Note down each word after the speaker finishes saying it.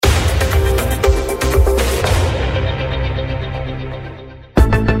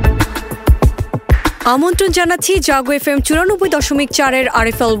আমন্ত্রণ জানাচ্ছি জাগো FM 94.4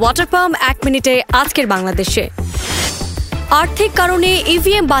 RFL water pump 1 মিনিটে আজকের বাংলাদেশে। আর্থিক কারণে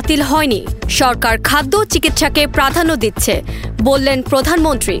ইভিএম বাতিল হয়নি, সরকার খাদ্য চিকিৎসাকে প্রাধান্য দিচ্ছে বললেন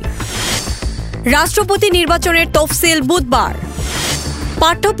প্রধানমন্ত্রী। রাষ্ট্রপতি নির্বাচনের তফসিল বুধবার।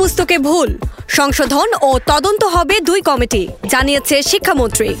 পাঠ্যপুস্তকে ভুল সংশোধন ও তদন্ত হবে 2 কমিটি, জানিয়েছে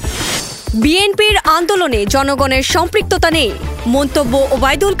শিক্ষামন্ত্রী। বিএনপির আন্দোলনে জনগণের সম্পৃক্ততা নেই, মন্তব্য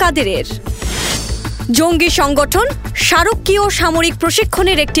ওবায়দুল কাদেরের। জঙ্গি সংগঠন শারকীয় সামরিক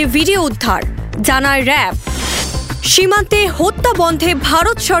প্রশিক্ষণের একটি ভিডিও উদ্ধার, জানায় র্যাব। সীমান্তে হত্যা বন্ধে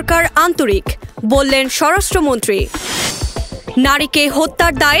ভারত সরকার আন্তরিক, বললেন স্বরাষ্ট্রমন্ত্রী। নারীকে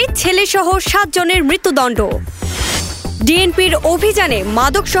হত্যার দায়ে ছেলেসহ 7 জনের মৃত্যুদণ্ড। ডিএনপির অভিযানে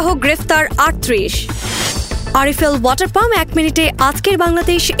মাদকসহ গ্রেফতার 38। আরএফএল ওয়াটার পাম্প 1 মিনিটে আজকের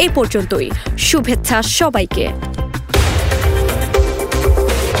বাংলাদেশ এ পর্যন্তই। শুভেচ্ছা সবাইকে।